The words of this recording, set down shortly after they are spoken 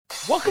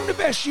Welcome to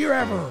Best Year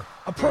Ever,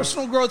 a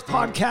personal growth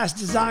podcast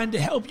designed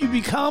to help you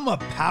become a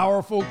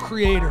powerful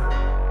creator.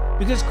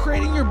 Because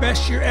creating your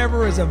best year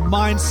ever is a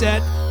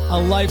mindset, a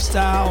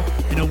lifestyle,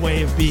 and a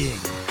way of being.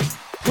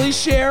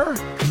 Please share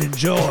and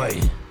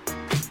enjoy.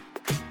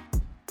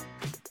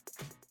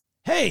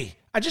 Hey,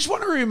 I just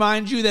want to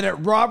remind you that at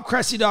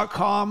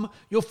robcressy.com,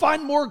 you'll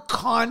find more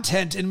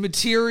content and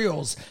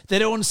materials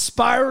that will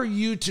inspire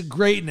you to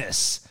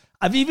greatness.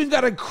 I've even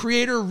got a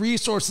creator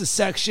resources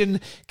section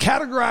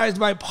categorized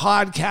by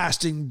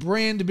podcasting,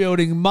 brand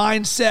building,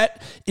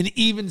 mindset, and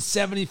even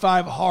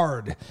 75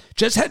 hard.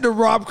 Just head to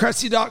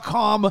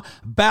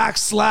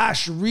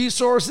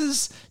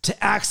robcressy.com/resources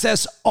to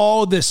access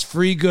all this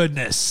free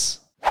goodness.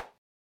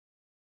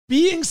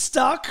 Being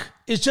stuck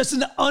is just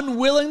an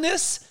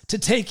unwillingness to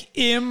take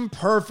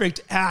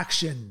imperfect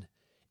action.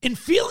 And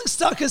feeling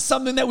stuck is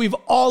something that we've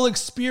all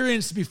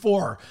experienced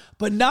before,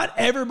 but not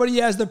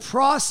everybody has the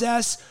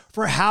process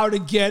for how to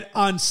get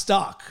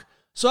unstuck.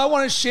 So I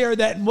want to share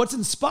that, and what's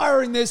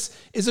inspiring this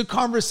is a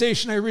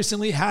conversation I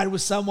recently had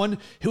with someone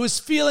who was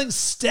feeling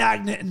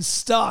stagnant and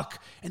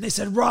stuck. And they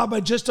said, Rob,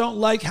 I just don't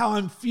like how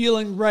I'm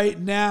feeling right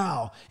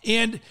now.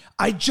 And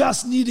I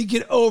just need to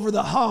get over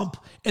the hump,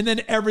 and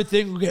then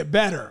everything will get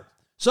better.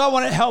 So I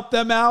want to help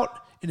them out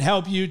and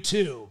help you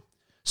too.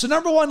 So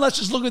number one, let's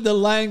just look at the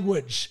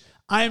language.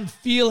 I'm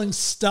feeling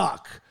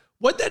stuck.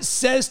 What that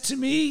says to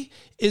me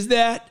is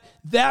that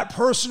that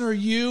person or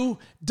you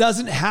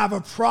doesn't have a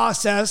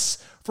process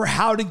for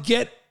how to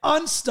get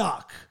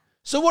unstuck.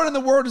 So what in the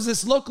world does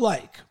this look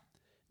like?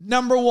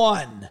 Number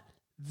one,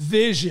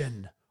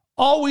 vision.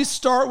 Always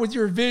start with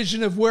your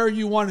vision of where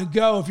you want to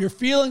go. If you're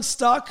feeling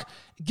stuck,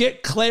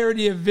 get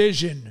clarity of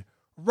vision.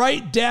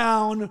 Write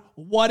down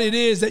what it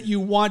is that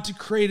you want to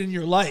create in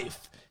your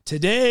life.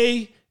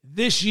 Today,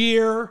 this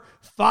year,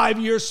 5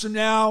 years from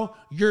now,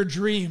 your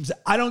dreams.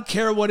 I don't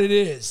care what it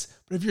is.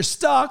 But if you're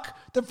stuck,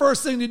 the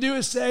first thing to do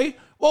is say,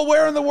 well,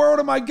 where in the world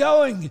am I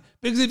going?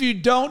 Because if you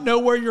don't know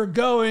where you're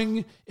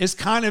going, it's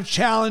kind of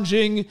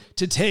challenging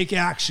to take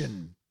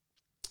action.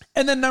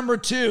 And then number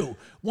two,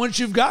 once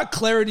you've got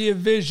clarity of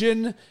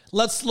vision,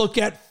 let's look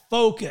at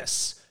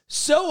focus.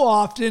 So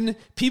often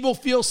people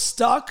feel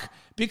stuck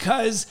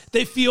because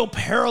they feel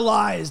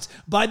paralyzed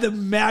by the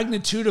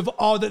magnitude of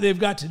all that they've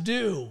got to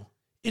do.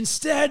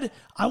 Instead,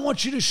 I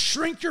want you to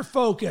shrink your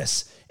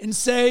focus and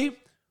say,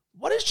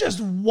 what is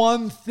just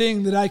one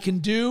thing that I can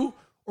do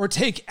or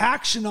take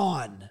action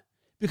on?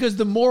 Because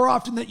the more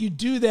often that you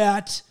do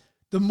that,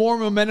 the more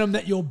momentum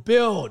that you'll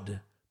build.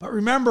 But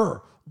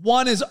remember,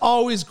 one is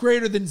always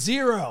greater than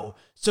zero.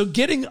 So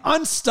getting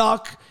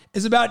unstuck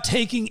is about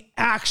taking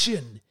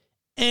action,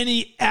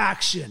 any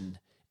action.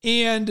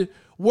 And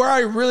where I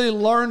really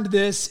learned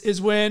this is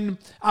when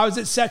I was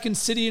at Second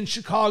City in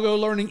Chicago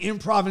learning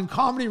improv and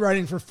comedy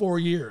writing for 4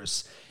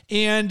 years.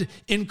 And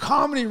in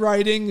comedy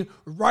writing,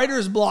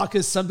 writer's block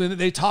is something that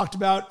they talked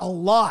about a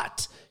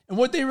lot. And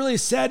what they really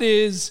said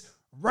is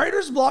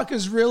writer's block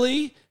is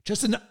really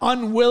just an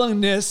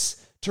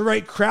unwillingness to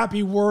write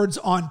crappy words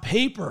on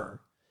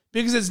paper,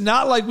 because it's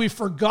not like we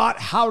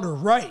forgot how to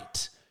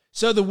write.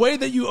 So the way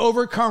that you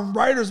overcome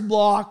writer's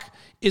block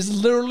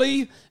is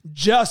literally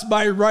just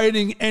by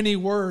writing any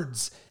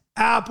words.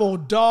 Apple,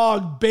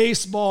 dog,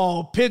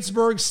 baseball,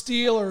 Pittsburgh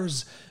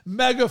Steelers,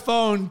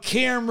 megaphone,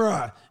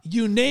 camera,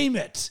 you name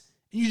it.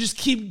 And you just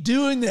keep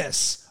doing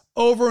this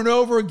over and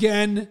over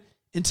again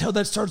until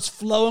that starts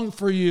flowing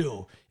for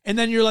you. And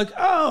then you're like,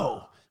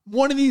 oh,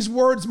 one of these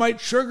words might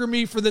trigger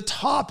me for the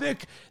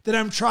topic that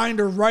I'm trying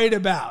to write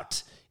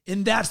about.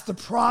 And that's the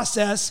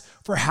process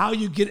for how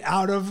you get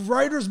out of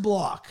writer's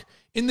block.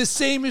 And the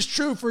same is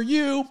true for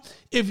you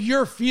if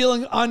you're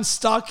feeling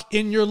unstuck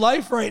in your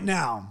life right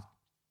now.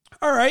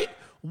 All right,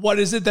 what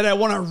is it that I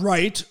want to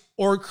write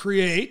or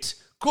create?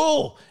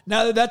 Cool.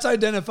 Now that that's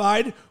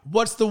identified,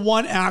 what's the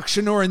one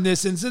action, or in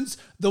this instance,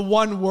 the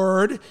one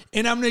word?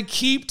 And I'm going to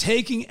keep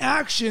taking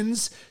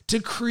actions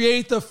to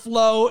create the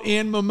flow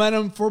and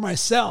momentum for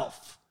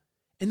myself.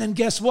 And then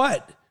guess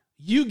what?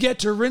 You get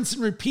to rinse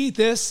and repeat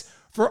this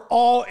for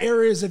all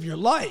areas of your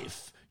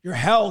life. Your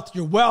health,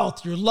 your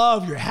wealth, your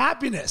love, your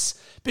happiness,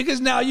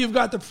 because now you've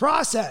got the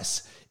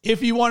process.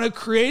 If you want to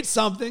create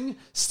something,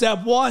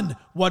 step one,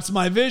 what's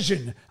my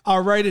vision?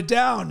 I'll write it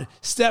down.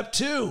 Step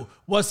two,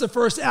 what's the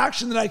first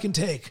action that I can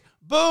take?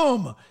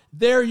 Boom,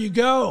 there you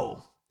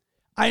go.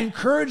 I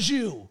encourage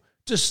you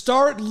to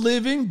start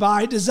living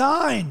by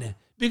design,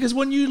 because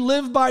when you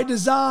live by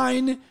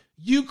design,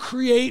 you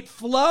create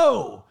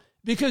flow,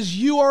 because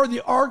you are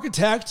the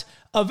architect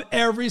of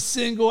every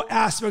single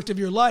aspect of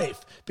your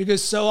life.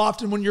 Because so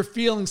often when you're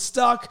feeling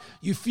stuck,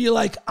 you feel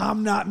like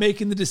I'm not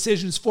making the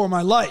decisions for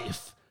my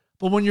life.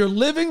 But when you're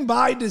living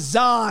by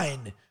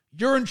design,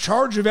 you're in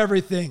charge of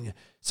everything.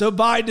 So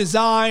by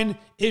design,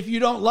 if you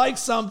don't like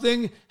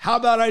something, how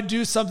about I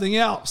do something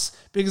else?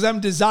 Because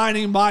I'm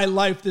designing my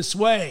life this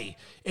way.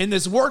 And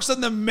this works on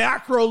the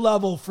macro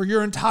level for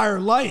your entire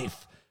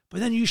life.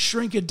 But then you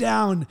shrink it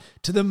down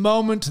to the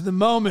moment,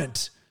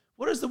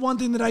 What is the one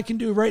thing that I can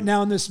do right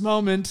now in this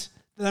moment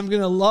that I'm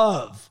going to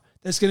love,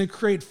 that's going to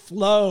create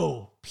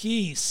flow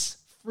peace,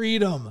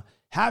 freedom,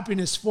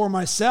 happiness for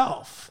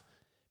myself.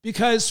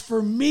 Because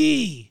for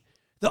me,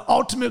 the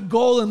ultimate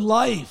goal in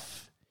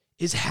life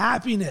is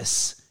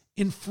happiness,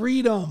 in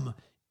freedom,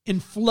 in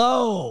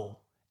flow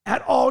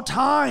at all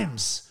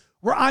times,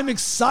 where I'm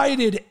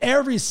excited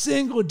every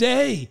single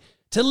day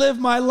to live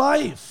my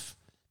life,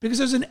 because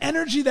there's an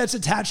energy that's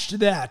attached to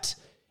that.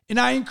 And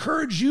I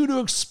encourage you to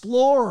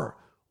explore,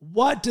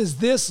 what does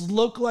this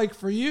look like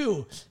for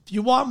you? If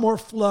you want more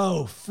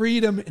flow,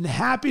 freedom, and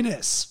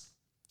happiness,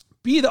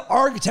 be the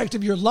architect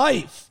of your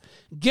life.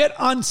 Get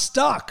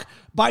unstuck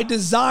by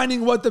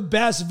designing what the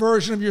best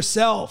version of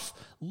yourself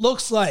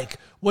looks like,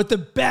 what the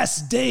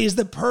best days,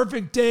 the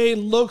perfect day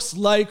looks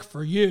like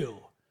for you.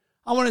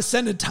 I want to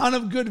send a ton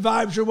of good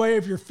vibes your way.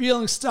 If you're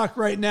feeling stuck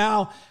right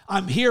now,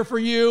 I'm here for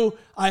you.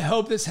 I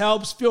hope this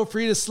helps. Feel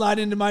free to slide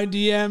into my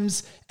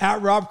DMs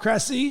at Rob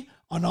Cressy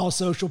on all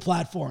social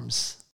platforms.